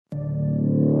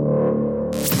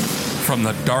From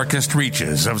the darkest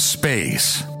reaches of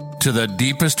space to the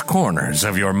deepest corners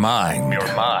of your mind.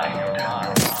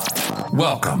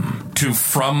 Welcome to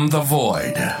From the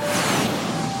Void.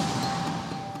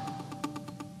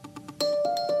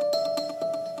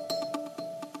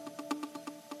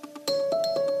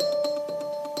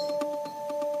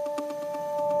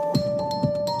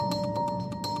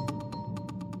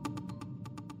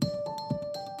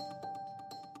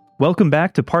 Welcome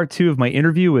back to part 2 of my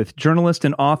interview with journalist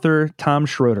and author Tom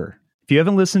Schroeder. If you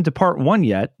haven't listened to part 1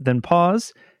 yet, then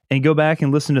pause and go back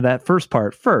and listen to that first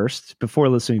part first before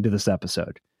listening to this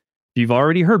episode. If you've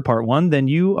already heard part 1, then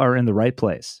you are in the right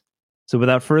place. So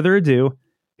without further ado,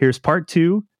 here's part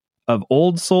 2 of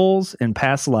Old Souls and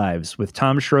Past Lives with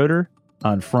Tom Schroeder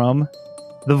on From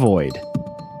the Void.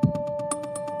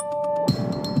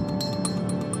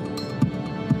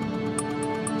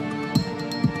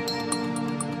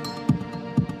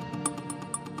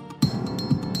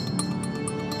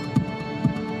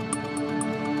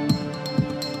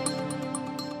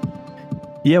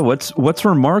 Yeah, what's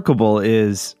remarkable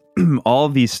is all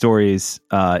of these stories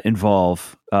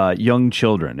involve young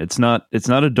children. It's not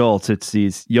adults. It's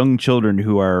these young children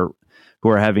who are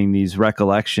having these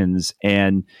recollections.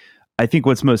 And I think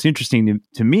what's most interesting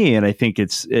to me, and I think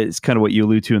it's kind of what you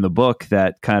allude to in the book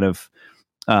that kind of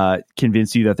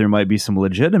convinced you that there might be some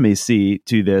legitimacy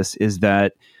to this, is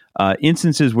that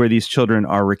instances where these children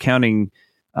are recounting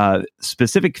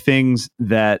specific things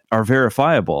that are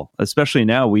verifiable, especially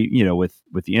now with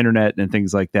the internet and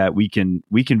things like that, we can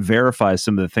verify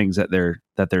some of the things that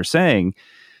they're saying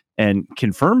and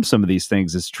confirm some of these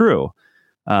things as true.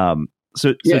 So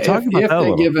talk about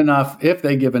that if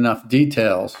they give enough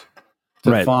details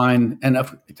to find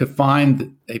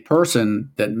a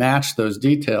person that matched those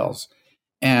details.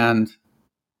 And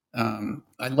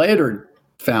I later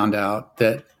found out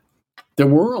that there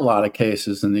were a lot of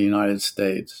cases in the United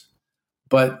States,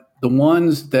 but the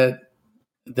ones that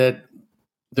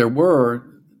there were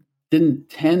didn't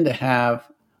tend to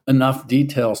have enough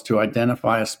details to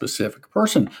identify a specific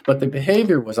person, but the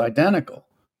behavior was identical.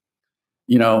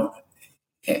 Where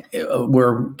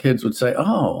kids would say,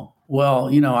 "Oh, well,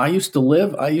 I used to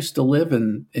live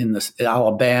in this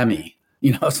Alabama,"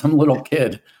 some little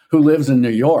kid who lives in New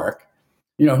York.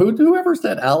 Whoever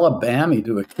said Alabama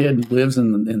to a kid who lives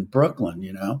in Brooklyn,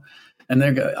 and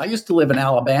they go, "I used to live in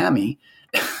Alabama,"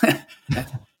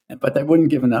 but they wouldn't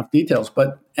give enough details.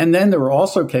 And then there were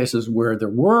also cases where there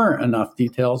were enough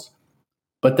details,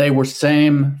 but they were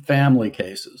same family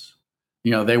cases.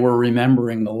 They were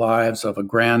remembering the lives of a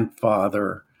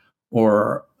grandfather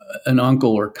or an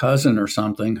uncle or cousin or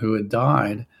something who had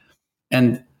died,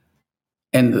 and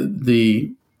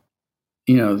the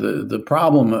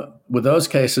problem with those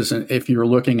cases, and if you're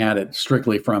looking at it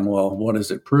strictly from, well, what does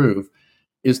it prove,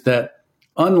 is that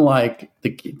unlike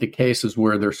the cases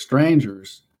where they're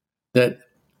strangers, that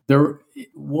there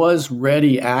was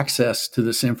ready access to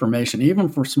this information, even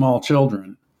for small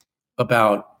children,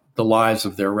 about the lives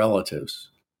of their relatives.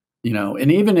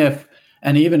 And even if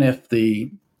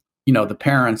the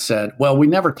parents said, "Well, we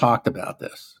never talked about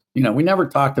this. We never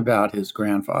talked about his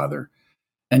grandfather,"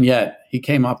 and yet he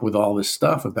came up with all this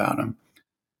stuff about him.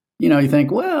 You think,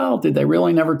 well, did they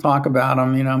really never talk about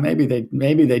him? Maybe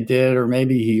they did, or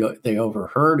maybe they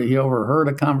overheard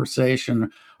a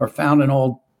conversation or found an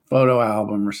old photo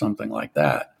album or something like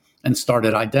that and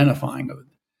started identifying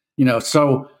it.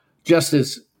 So just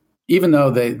as, even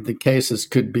though the cases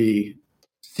could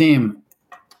seem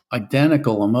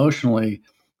identical emotionally,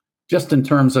 just in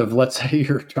terms of, let's say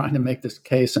you're trying to make this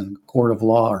case in a court of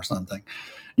law or something,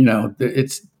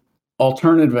 it's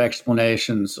alternative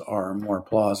explanations are more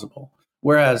plausible.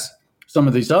 Whereas some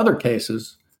of these other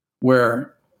cases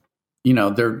where,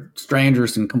 they're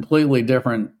strangers in completely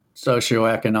different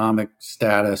socioeconomic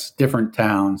status, different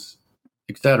towns,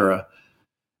 etc.,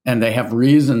 and they have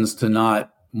reasons to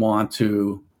not want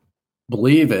to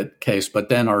believe it case, but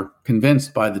then are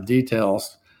convinced by the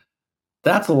details,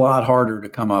 that's a lot harder to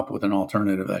come up with an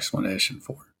alternative explanation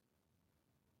for.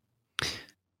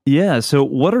 Yeah. So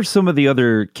what are some of the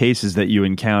other cases that you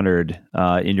encountered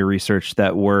in your research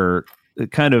that were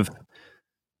kind of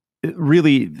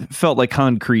really felt like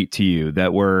concrete to you,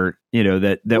 that were,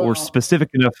 were specific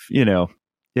enough,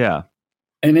 Yeah.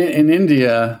 And in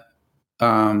India,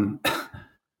 I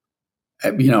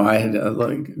had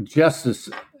just as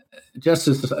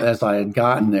I had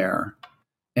gotten there,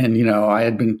 and, I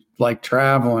had been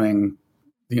traveling,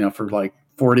 for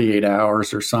 48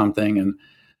 hours or something. And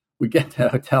we get to the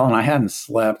hotel and I hadn't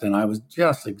slept and I was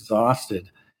just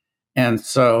exhausted. And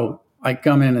so I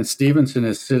come in and Stevenson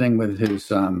is sitting with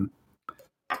his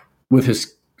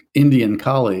Indian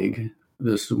colleague,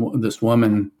 this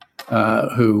woman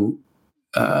who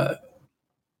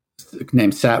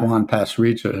named Satwan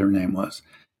Pasricha, her name was,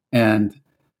 and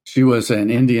she was an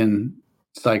Indian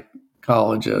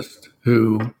psychologist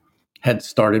who had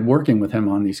started working with him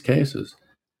on these cases.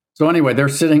 So anyway, they're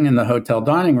sitting in the hotel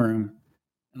dining room,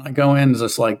 and I go in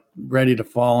just like ready to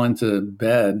fall into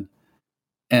bed,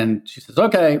 and she says,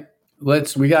 "Okay,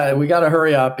 we got to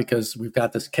hurry up because we've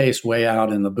got this case way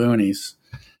out in the boonies,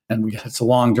 and it's a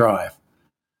long drive."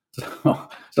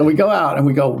 So we go out, and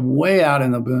we go way out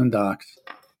in the boondocks,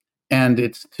 and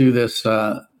it's to this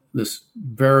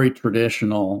very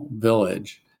traditional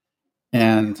village,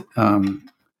 and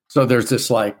so there's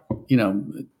this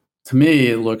to me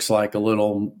it looks like a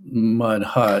little mud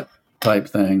hut type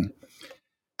thing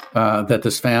that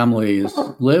this family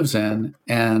lives in,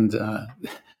 and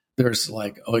there's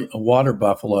like a water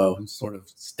buffalo sort of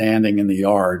standing in the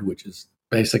yard, which is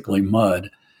basically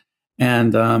mud,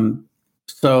 and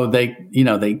so they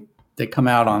come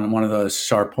out on one of those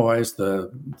charpoys,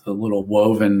 the little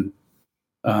woven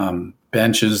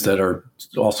benches that are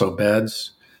also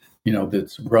beds,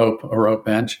 that's a rope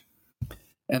bench,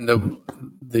 and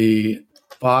the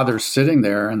father's sitting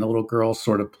there, and the little girl's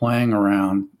sort of playing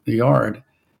around the yard,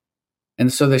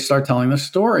 and so they start telling the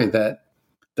story that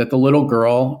the little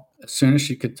girl, as soon as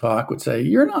she could talk, would say,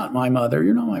 "You're not my mother,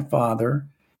 you're not my father,"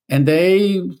 and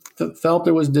they felt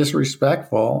it was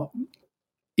disrespectful.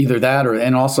 Either that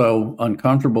and also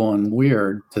uncomfortable and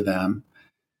weird to them.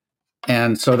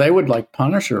 And so they would like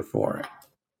punish her for it.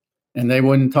 And they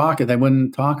wouldn't talk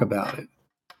about it.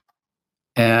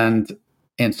 And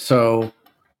so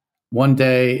one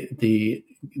day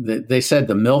they said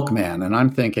the milkman, and I'm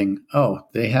thinking, oh,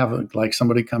 they have like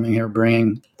somebody coming here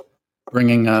bringing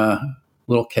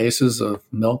little cases of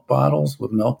milk bottles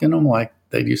with milk in them like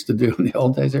they used to do in the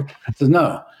old days here. I said,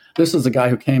 no, this is the guy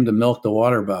who came to milk the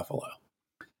water buffalo.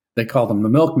 They called him the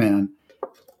milkman,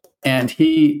 and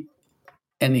he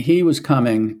was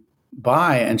coming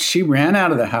by, and she ran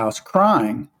out of the house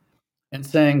crying and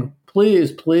saying,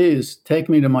 "Please, please take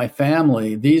me to my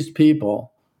family. These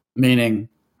people," meaning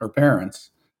her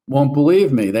parents, "won't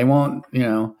believe me. They won't,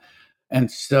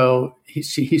 And so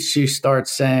she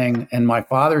starts saying, "And my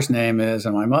father's name is,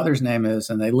 and my mother's name is,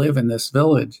 and they live in this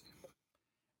village."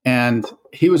 And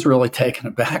he was really taken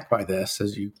aback by this,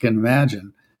 as you can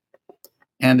imagine.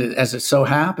 And as it so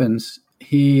happens,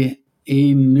 he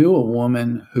knew a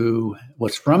woman who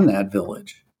was from that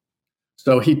village.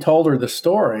 So he told her the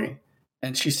story,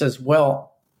 and she says,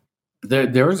 "Well,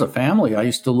 there's a family I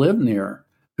used to live near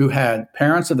who had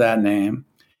parents of that name,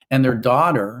 and their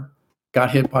daughter got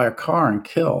hit by a car and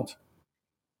killed.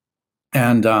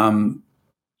 And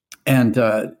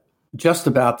just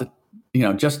about the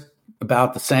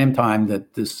same time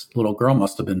that this little girl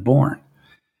must have been born.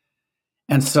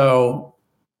 And so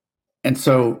this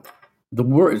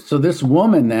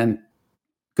woman then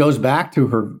goes back to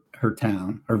her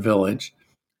town, her village,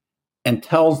 and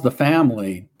tells the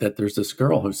family that there's this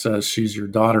girl who says she's your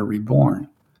daughter reborn.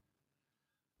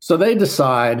 So they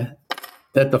decide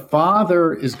that the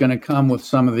father is going to come with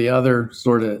some of the other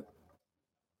sort of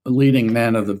leading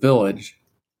men of the village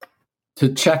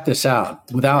to check this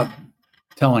out without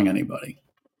telling anybody,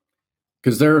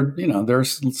 because they're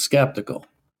skeptical.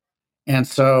 And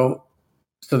so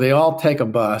they all take a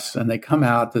bus and they come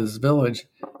out to this village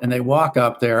and they walk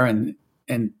up there and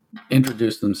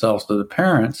introduce themselves to the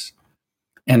parents.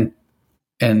 And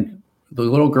the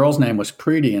little girl's name was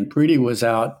Preeti, and Preeti was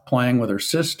out playing with her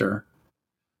sister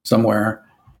somewhere.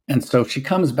 And so she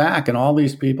comes back and all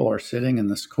these people are sitting in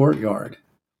this courtyard,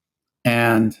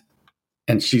 and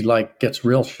she gets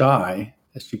real shy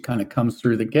as she kind of comes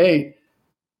through the gate.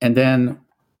 And then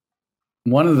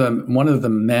one of the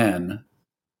men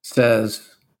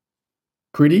says,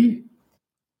 "Preeti,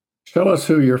 show us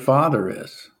who your father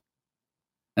is."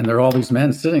 And there are all these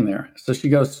men sitting there. So she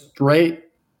goes straight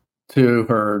to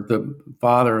the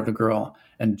father of the girl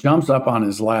and jumps up on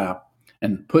his lap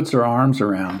and puts her arms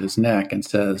around his neck and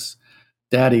says,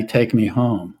 "Daddy, take me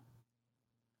home."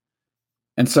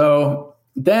 And so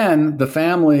then the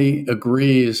family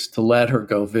agrees to let her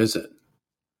go visit.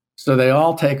 So they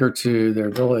all take her to their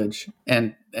village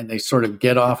and they sort of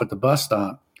get off at the bus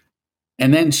stop.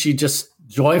 And then she just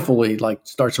joyfully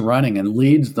starts running and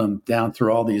leads them down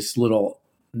through all these little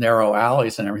narrow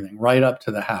alleys and everything right up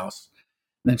to the house.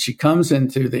 And then she comes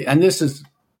into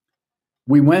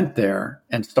we went there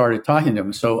and started talking to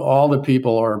them. So all the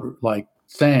people are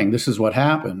saying, this is what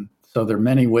happened. So there are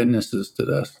many witnesses to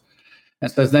this.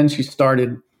 And says then she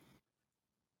started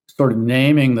sort of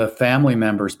naming the family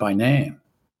members by name.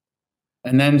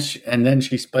 And then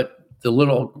the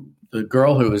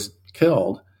girl who was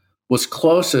killed was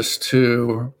closest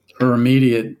to her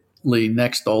immediately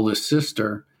next oldest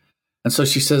sister. And so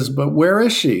she says, but where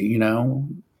is she? You know,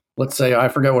 let's say, I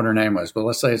forget what her name was, but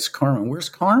let's say it's Carmen. Where's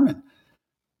Carmen?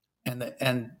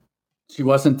 And she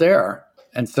wasn't there.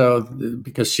 And so,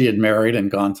 because she had married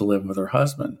and gone to live with her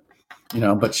husband, you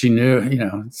know, but she knew, you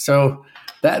know, so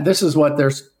that this is what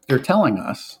they're telling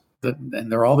us. And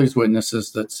there are all these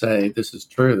witnesses that say this is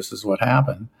true. This is what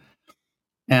happened.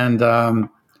 And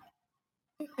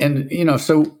you know,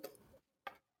 so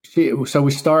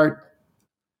we start.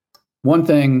 One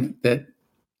thing that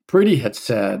Priddy had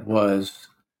said was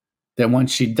that when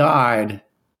she died,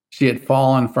 she had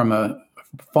fallen from a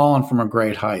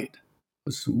great height.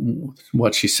 Was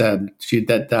what she said.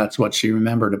 That's what she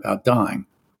remembered about dying.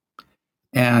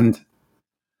 And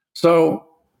so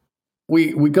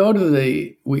we go to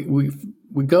the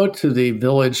we go to the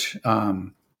village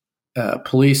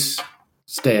police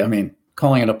station. I mean,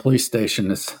 calling it a police station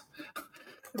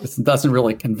doesn't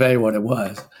really convey what it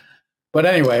was. But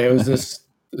anyway, it was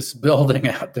this building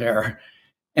out there.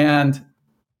 And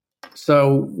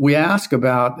so we ask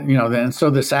about, you know, and so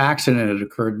this accident had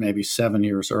occurred maybe 7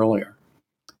 years earlier.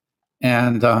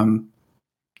 And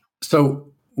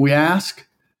so we ask,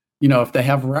 you know, if they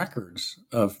have records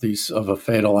of a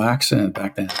fatal accident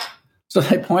back then. So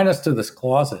they point us to this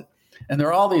closet, and there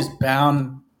are all these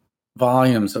bound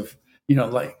volumes of, you know,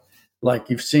 like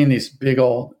you've seen these big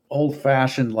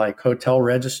old-fashioned like hotel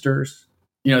registers.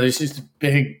 You know, there's these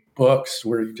big books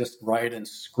where you just write in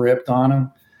script on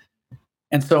them.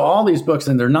 And so all these books,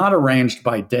 and they're not arranged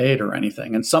by date or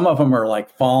anything. And some of them are like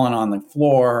falling on the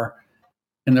floor,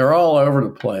 and they're all over the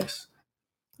place.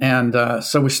 And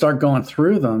so we start going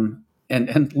through them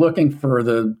and looking for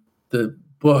the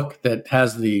book that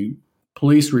has the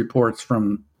police reports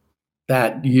from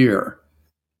that year.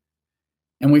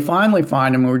 And we finally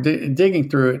find them. We're digging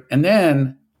through it. And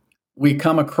then we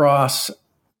come across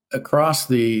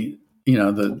the, you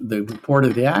know, the report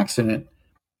of the accident.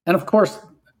 And of course,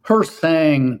 her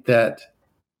saying that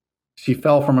she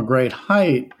fell from a great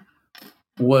height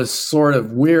was sort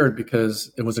of weird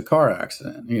because it was a car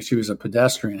accident. You know, she was a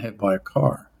pedestrian hit by a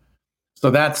car.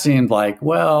 So that seemed like,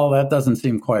 well, that doesn't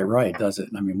seem quite right, does it?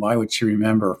 I mean, why would she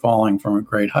remember falling from a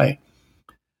great height?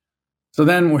 So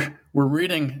then we're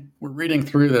reading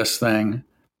through this thing,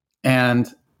 and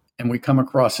we come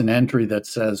across an entry that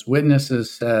says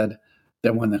witnesses said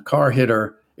that when the car hit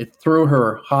her, it threw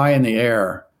her high in the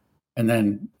air, and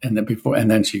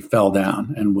then she fell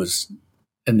down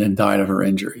and then died of her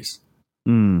injuries.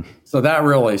 So that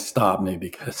really stopped me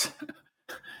because,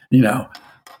 you know,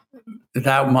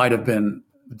 that might have been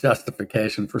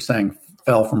justification for saying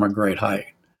fell from a great height.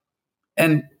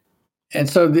 And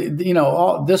so, you know,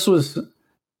 all this was,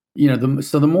 you know,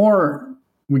 so the more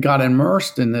we got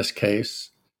immersed in this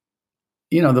case,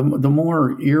 you know, the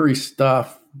more eerie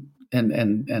stuff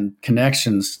and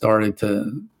connections started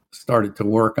to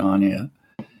work on you.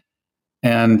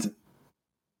 And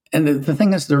the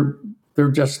thing is, they're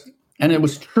just, and it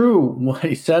was true what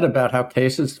he said about how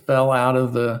cases fell out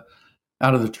of the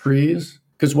trees.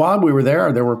 Because while we were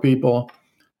there were people.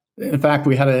 In fact,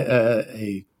 we had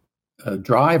a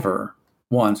driver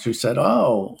once who said,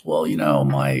 "Oh, well, you know,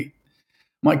 my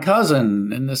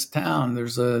cousin in this town,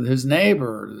 there's his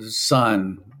neighbor, his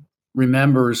son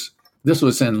remembers." This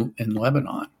was in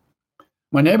Lebanon.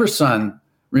 My neighbor's son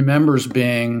remembers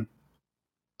being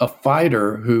a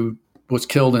fighter who was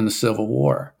killed in the Civil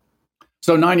War.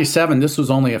 So 97, this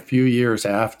was only a few years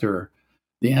after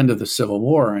the end of the Civil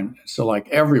War. And so like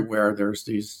everywhere, there's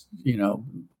these, you know,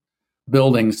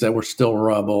 buildings that were still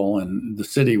rubble, and the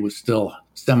city was still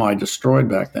semi-destroyed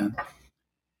back then.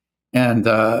 And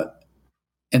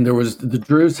there was, the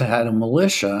Druze had a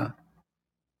militia,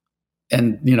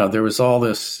 and, you know, there was all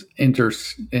this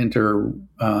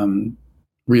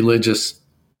religious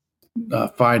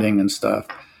fighting and stuff.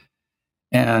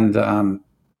 And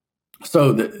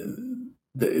so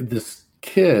this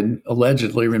kid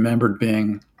allegedly remembered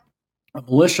being a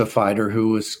militia fighter who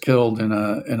was killed in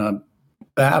a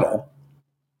battle.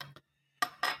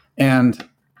 And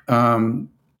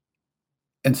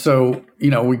so, you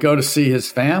know, we go to see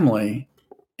his family,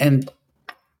 and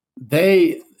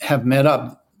they have met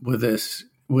up with this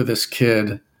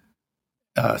kid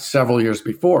several years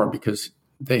before, because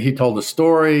he told a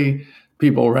story.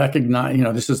 People recognize, you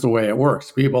know, this is the way it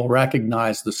works. People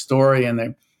recognize the story, and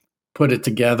they put it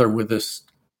together with this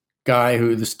guy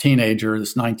this teenager,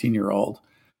 this 19-year-old,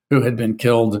 who had been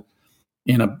killed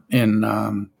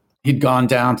he'd gone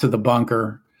down to the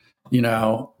bunker, you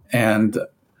know, and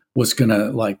was going to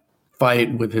like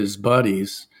fight with his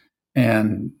buddies,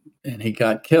 and he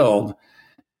got killed.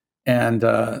 And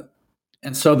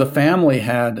And so the family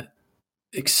had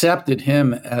accepted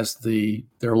him as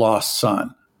their lost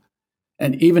son.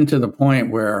 And even to the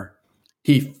point where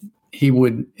he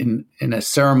would, in a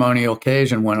ceremonial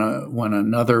occasion when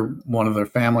another one of their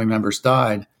family members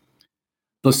died,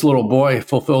 this little boy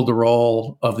fulfilled the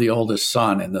role of the oldest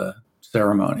son in the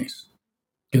ceremonies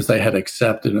because they had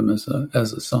accepted him as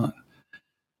a son.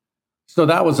 So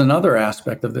that was another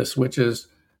aspect of this, which is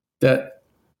that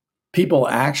people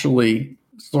actually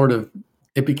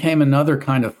it became another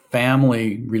kind of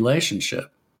family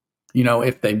relationship.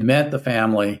 If they met the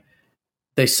family,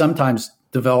 they sometimes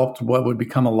developed what would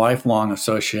become a lifelong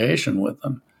association with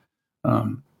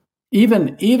them.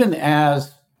 Even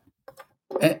as,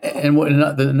 and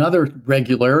another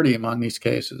regularity among these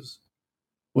cases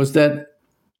was that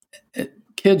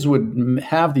kids would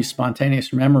have these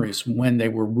spontaneous memories when they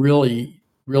were really,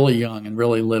 really young and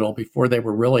really little, before they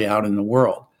were really out in the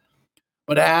world.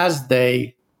 But as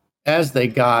they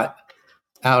got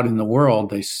out in the world,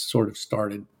 they sort of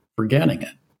started forgetting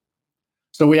it.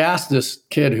 So we asked this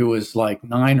kid who was like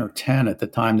 9 or 10 at the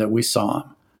time that we saw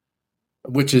him,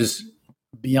 which is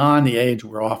beyond the age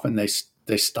where often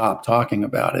they stop talking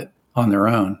about it on their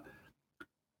own.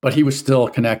 But he was still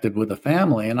connected with the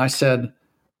family. And I said,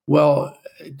 well,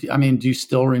 I mean, do you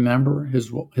still remember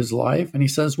his life? And he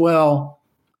says, well,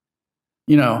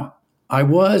 I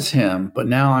was him, but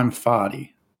now I'm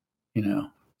Fadi,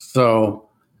 So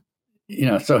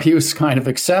he was kind of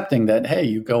accepting that, hey,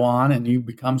 you go on and you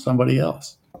become somebody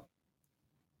else.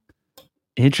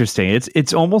 Interesting.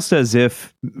 It's almost as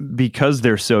if, because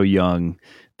they're so young,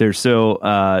 there's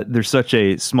such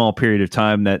a small period of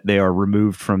time that they are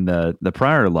removed from the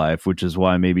prior life, which is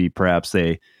why maybe perhaps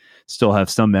they still have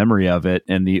some memory of it.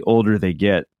 And the older they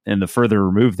get and the further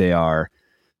removed they are,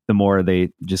 the more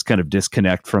they just kind of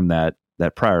disconnect from that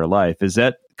prior life. Is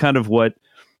that kind of what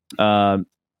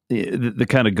the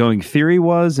kind of going theory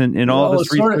was in all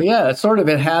this research?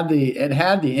 It had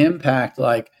the impact.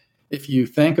 Like, if you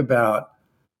think about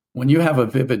when you have a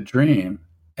vivid dream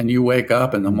and you wake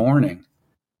up in the morning,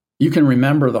 you can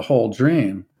remember the whole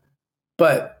dream.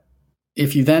 But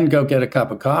if you then go get a cup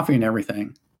of coffee and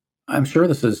everything, I'm sure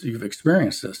you've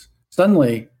experienced this.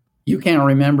 Suddenly you can't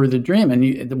remember the dream.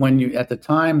 And when you, at the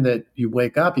time that you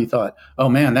wake up, you thought, oh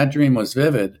man, that dream was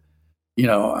vivid.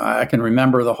 I can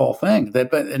remember the whole thing.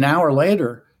 But an hour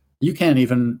later, you can't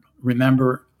even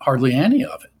remember hardly any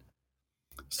of it.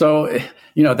 So,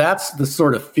 that's the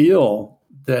sort of feel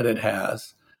that it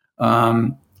has.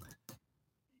 But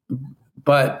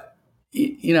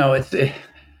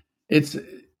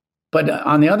but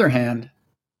on the other hand,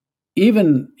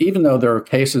 even though there are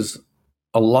cases,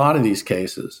 a lot of these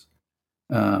cases,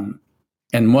 and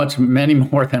many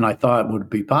more than I thought would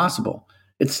be possible,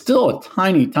 it's still a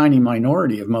tiny, tiny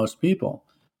minority of most people.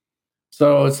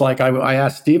 So it's like I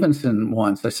asked Stevenson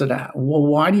once, I said, well,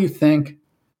 why do you think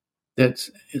that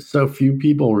so few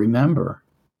people remember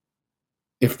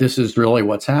if this is really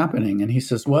what's happening? And he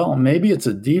says, well, maybe it's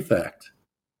a defect.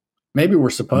 Maybe we're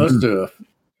supposed to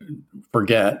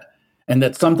forget, and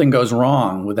that something goes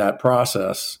wrong with that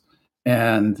process.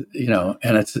 And,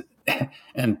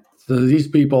 and so these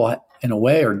people in a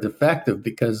way are defective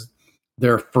because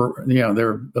their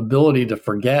ability to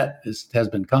forget has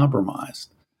been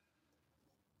compromised.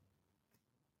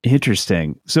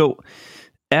 Interesting. So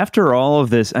after all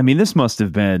of this, I mean, this must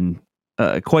have been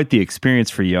quite the experience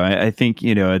for you. I think,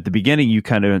 at the beginning, you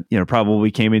kind of,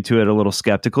 probably came into it a little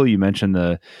skeptical. You mentioned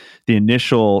the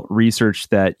initial research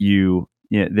that you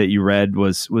read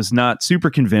was not super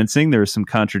convincing. There were some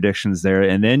contradictions there.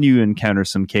 And then you encounter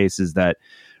some cases that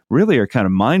really are kind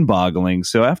of mind-boggling.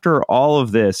 So after all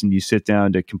of this, and you sit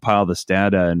down to compile this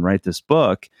data and write this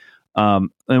book, in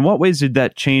what ways did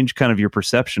that change kind of your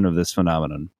perception of this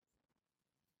phenomenon?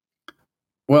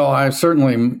 Well, I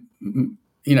certainly,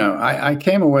 I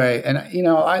came away and,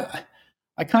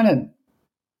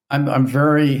 I'm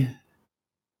very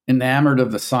enamored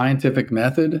of the scientific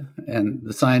method. And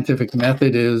the scientific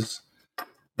method is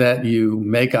that you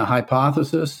make a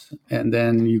hypothesis and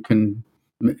then you can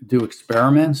do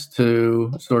experiments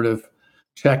to sort of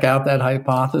check out that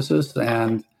hypothesis.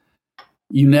 And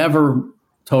you never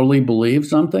totally believe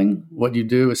something. What you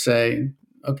do is say,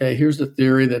 okay, here's the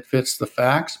theory that fits the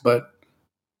facts, but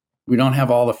we don't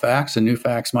have all the facts, and new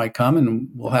facts might come and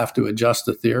we'll have to adjust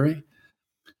the theory.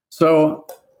 So,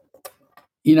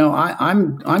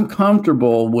 I'm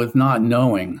comfortable with not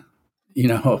knowing,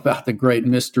 about the great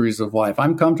mysteries of life.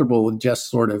 I'm comfortable with just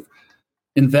sort of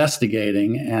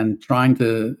investigating and trying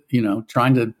to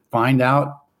find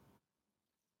out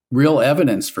real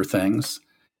evidence for things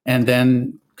and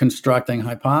then constructing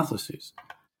hypotheses.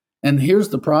 And here's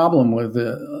the problem with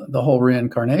the whole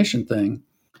reincarnation thing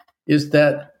is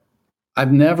that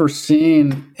I've never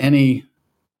seen any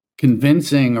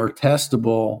convincing or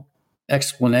testable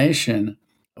explanation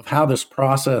of how this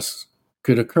process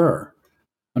could occur.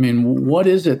 I mean, what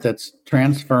is it that's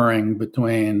transferring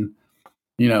between,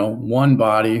 one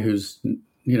body who's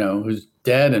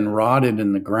dead and rotted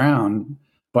in the ground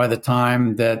by the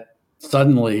time that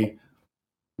suddenly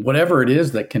whatever it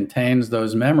is that contains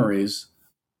those memories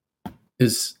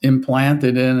is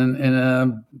implanted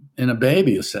in a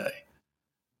baby, say.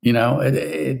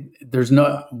 There's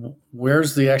no,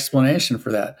 where's the explanation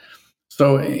for that?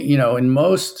 So, in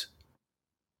most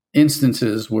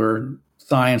instances where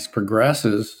science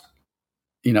progresses,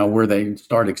 where they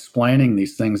start explaining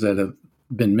these things that have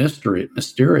been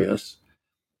mysterious,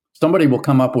 somebody will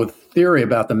come up with a theory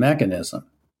about the mechanism.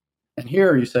 And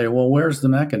here you say, well, where's the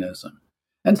mechanism?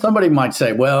 And somebody might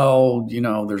say, well,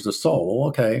 there's a soul. Well,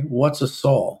 okay, what's a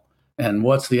soul? And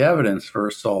what's the evidence for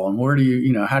a soul? And where do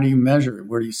you, how do you measure it?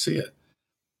 Where do you see it?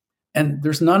 And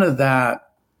there's none of that.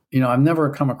 I've never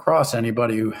come across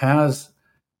anybody who has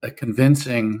a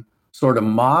convincing sort of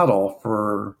model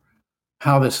for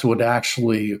how this would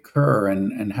actually occur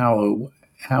and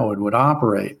how it would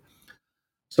operate.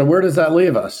 So where does that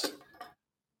leave us?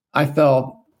 I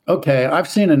felt, okay, I've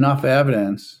seen enough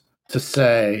evidence to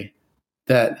say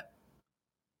that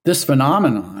this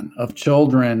phenomenon of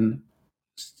children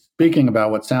speaking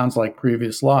about what sounds like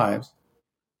previous lives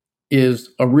is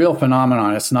a real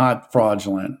phenomenon. It's not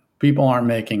fraudulent. People aren't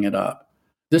making it up.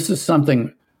 This is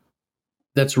something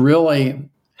that's really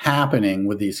happening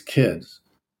with these kids.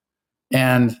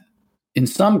 And in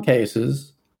some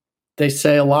cases, they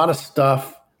say a lot of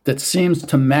stuff that seems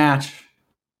to match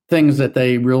things that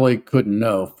they really couldn't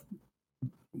know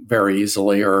very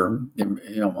easily, or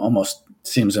almost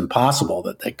seems impossible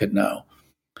that they could know.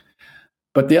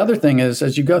 But the other thing is,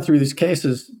 as you go through these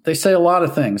cases, they say a lot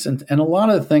of things. And a lot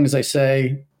of the things they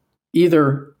say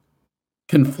either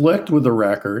conflict with the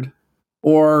record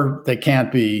or they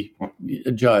can't be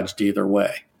judged either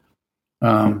way.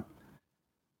 And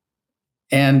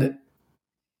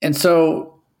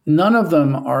so none of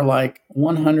them are like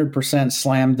 100%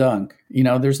 slam dunk.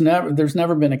 There's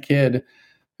never been a kid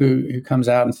who comes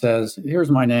out and says, here's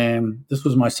my name, this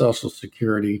was my social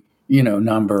security,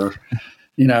 number,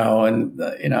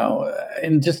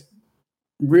 and just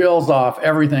reels off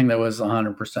everything that was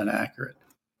 100% accurate.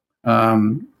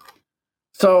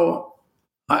 So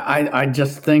I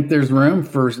just think there's room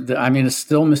for, it's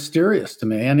still mysterious to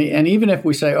me. And even if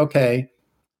we say, okay,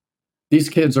 these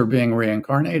kids are being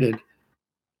reincarnated,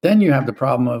 then you have the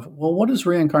problem of, well, what does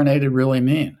reincarnated really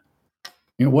mean?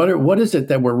 What is it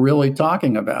that we're really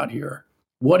talking about here?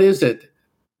 What is it?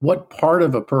 What part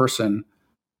of a person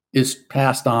is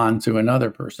passed on to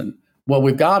another person? What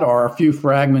we've got are a few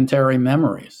fragmentary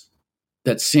memories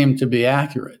that seem to be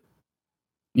accurate.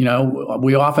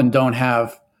 We often don't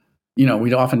have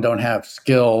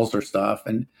skills or stuff.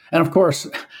 And of course,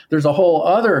 there's a whole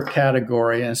other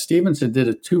category, and Stevenson did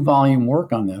a 2-volume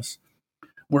work on this,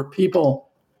 where people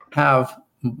have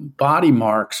body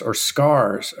marks or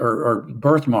scars or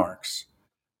birthmarks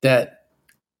that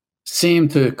seem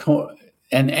to,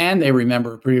 and they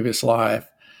remember a previous life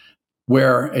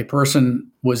where a person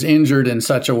was injured in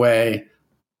such a way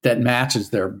that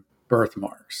matches their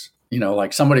birthmarks.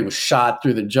 Like somebody was shot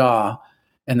through the jaw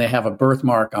and they have a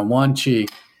birthmark on one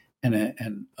cheek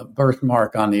and a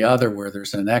birthmark on the other where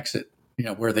there's an exit,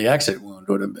 where the exit wound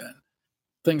would have been.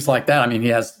 Things like that. He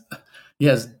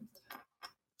has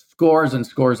scores and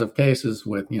scores of cases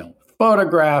with,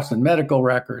 photographs and medical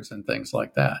records and things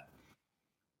like that.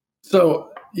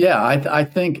 So, yeah, I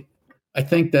think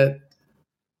that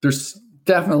there's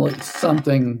definitely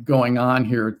something going on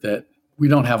here that we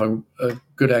don't have a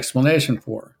good explanation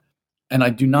for. And I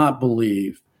do not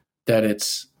believe that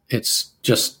it's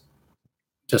just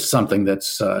something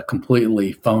that's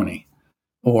completely phony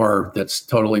or that's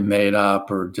totally made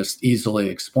up or just easily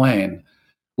explained,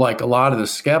 like a lot of the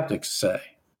skeptics say.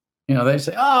 They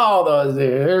say, oh,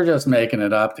 they're just making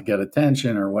it up to get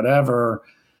attention or whatever.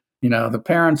 The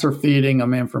parents are feeding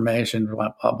them information,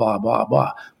 blah, blah, blah, blah,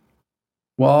 blah.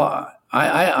 Well,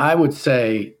 I would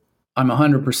say I'm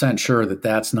 100% sure that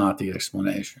that's not the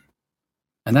explanation.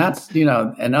 And that's,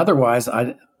 and otherwise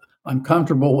I'm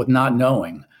comfortable with not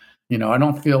knowing. I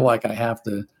don't feel like I have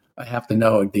to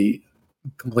know the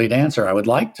complete answer. I would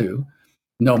like to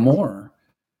know more.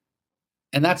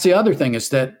 And that's the other thing is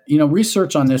that,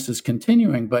 research on this is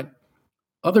continuing, but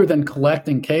other than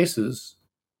collecting cases,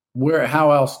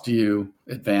 how else do you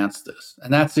advance this?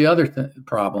 And that's the other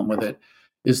problem with it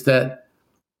is that,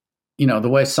 the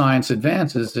way science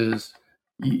advances is,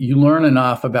 you learn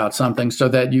enough about something so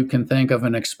that you can think of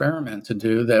an experiment to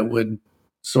do that would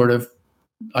sort of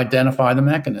identify the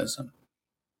mechanism.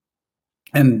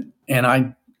 And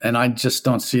I just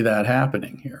don't see that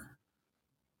happening here.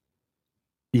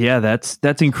 Yeah,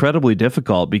 that's incredibly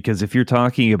difficult, because if you're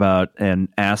talking about an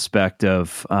aspect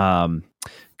of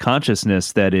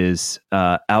consciousness that is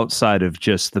outside of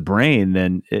just the brain,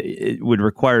 then it would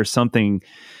require something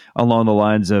along the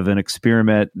lines of an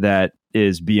experiment that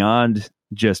is beyond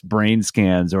just brain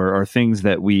scans or things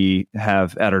that we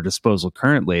have at our disposal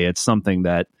currently. It's something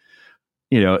that,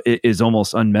 is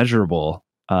almost unmeasurable.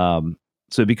 So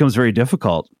it becomes very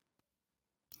difficult.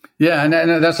 Yeah, and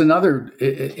that's another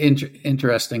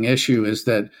interesting issue, is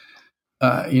that,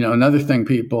 another thing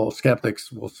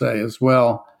skeptics will say is,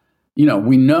 well,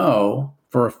 we know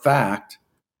for a fact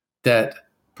that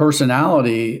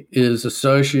personality is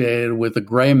associated with the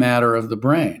gray matter of the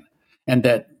brain, and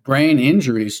that brain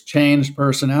injuries change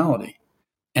personality,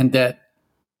 and that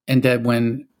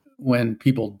when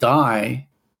people die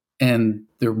and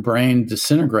their brain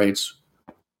disintegrates,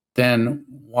 then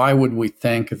why would we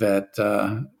think that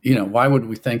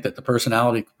the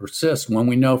personality persists when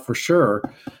we know for sure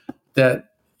that,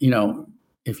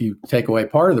 if you take away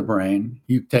part of the brain,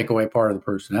 you take away part of the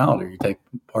personality, or you take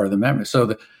part of the memory.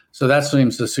 So that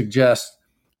seems to suggest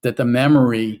that the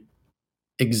memory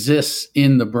exists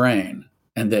in the brain,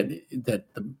 and that the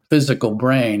physical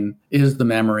brain is the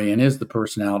memory and is the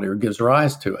personality, or gives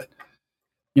rise to it.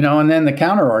 And then the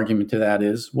counter argument to that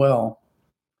is, well,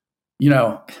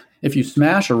 if you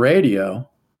smash a radio,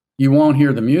 you won't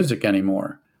hear the music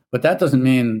anymore. But that doesn't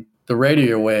mean the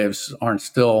radio waves aren't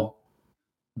still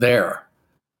there.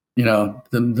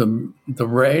 The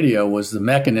radio was the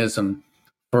mechanism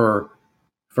for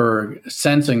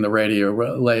sensing the radio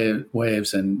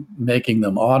waves and making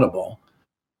them audible.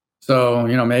 So,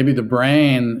 maybe the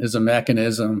brain is a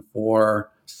mechanism for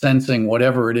sensing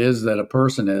whatever it is that a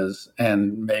person is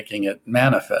and making it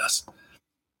manifest.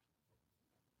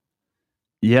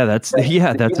 Yeah, that's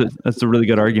a really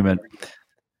good argument.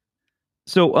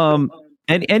 So,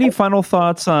 any final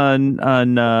thoughts on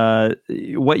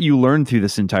what you learned through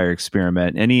this entire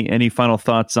experiment? Any final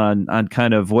thoughts on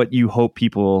kind of what you hope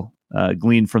people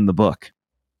glean from the book?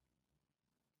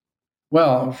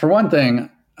 Well, for one thing,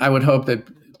 I would hope that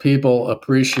people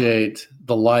appreciate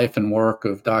the life and work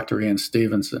of Dr. Ian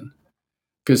Stevenson,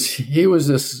 because he was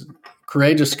this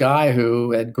courageous guy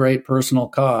who, at great personal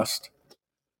cost,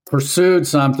 pursued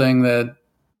something that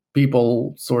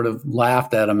people sort of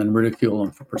laughed at him and ridiculed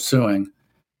him for pursuing,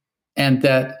 and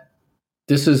that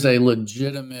this is a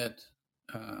legitimate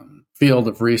field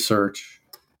of research,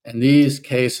 and these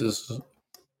cases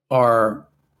are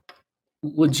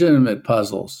legitimate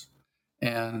puzzles.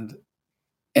 And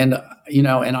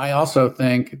I also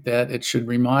think that it should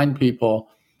remind people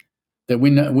that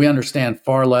we understand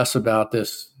far less about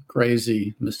this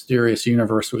crazy, mysterious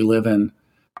universe we live in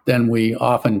than we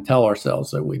often tell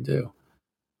ourselves that we do.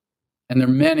 And there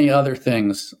are many other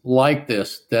things like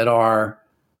this that are,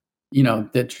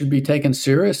 that should be taken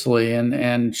seriously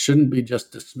and shouldn't be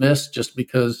just dismissed just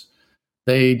because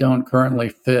they don't currently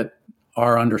fit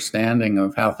our understanding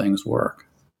of how things work.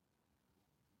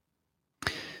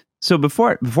 So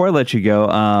before I let you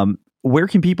go, where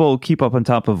can people keep up on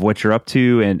top of what you're up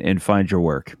to and find your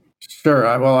work? Sure.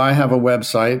 I have a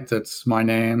website that's my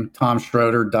name,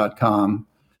 tomschroeder.com.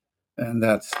 And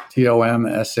that's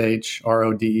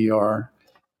TOMSHRODER.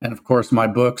 And of course, my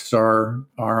books are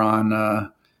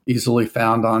on easily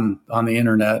found on the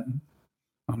internet,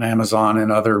 on Amazon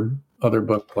and other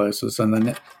book places. And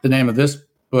the name of this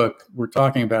book we're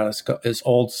talking about is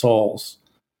Old Souls.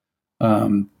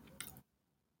 I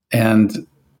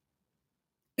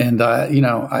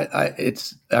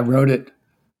wrote it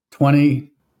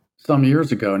 20 some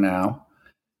years ago now,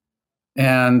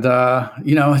 and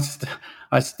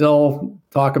I still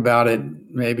talk about it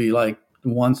maybe like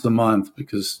once a month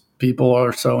because people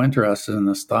are so interested in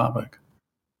this topic.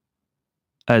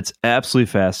 It's absolutely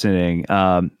fascinating.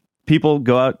 People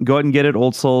go out and get it.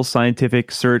 Old Souls: Scientific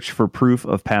Search for Proof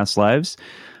of Past Lives.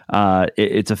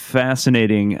 It's a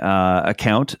fascinating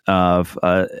account of,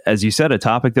 as you said, a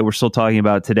topic that we're still talking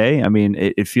about today. I mean,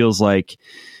 it feels like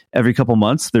every couple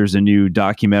months there's a new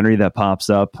documentary that pops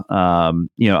up, on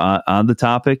the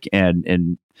topic,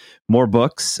 and more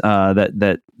books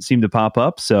that seem to pop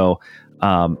up. So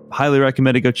highly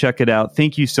recommend it. Go check it out.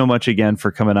 Thank you so much again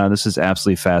for coming on. This is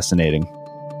absolutely fascinating.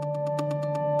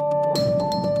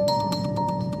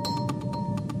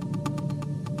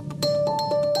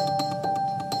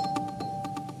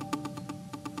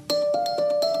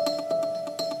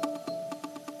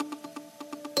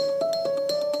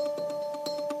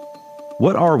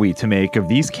 What are we to make of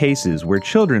these cases where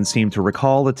children seem to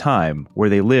recall a time where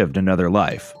they lived another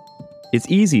life? It's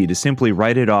easy to simply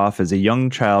write it off as a young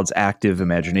child's active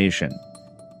imagination.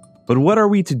 But what are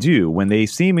we to do when they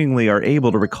seemingly are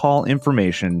able to recall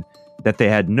information that they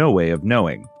had no way of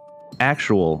knowing?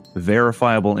 Actual,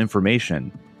 verifiable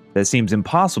information that seems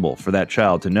impossible for that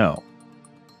child to know.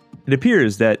 It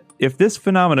appears that if this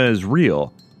phenomena is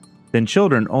real, then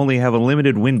children only have a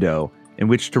limited window in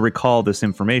which to recall this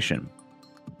information.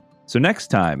 So next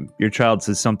time your child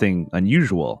says something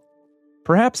unusual,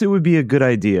 perhaps it would be a good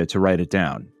idea to write it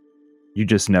down. You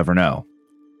just never know.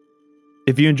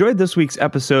 If you enjoyed this week's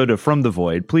episode of From the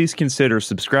Void, please consider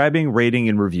subscribing, rating,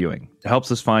 and reviewing. It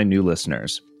helps us find new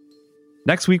listeners.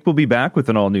 Next week we'll be back with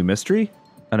an all-new mystery,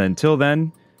 and until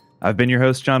then, I've been your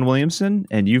host, John Williamson,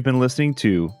 and you've been listening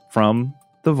to From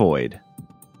the Void.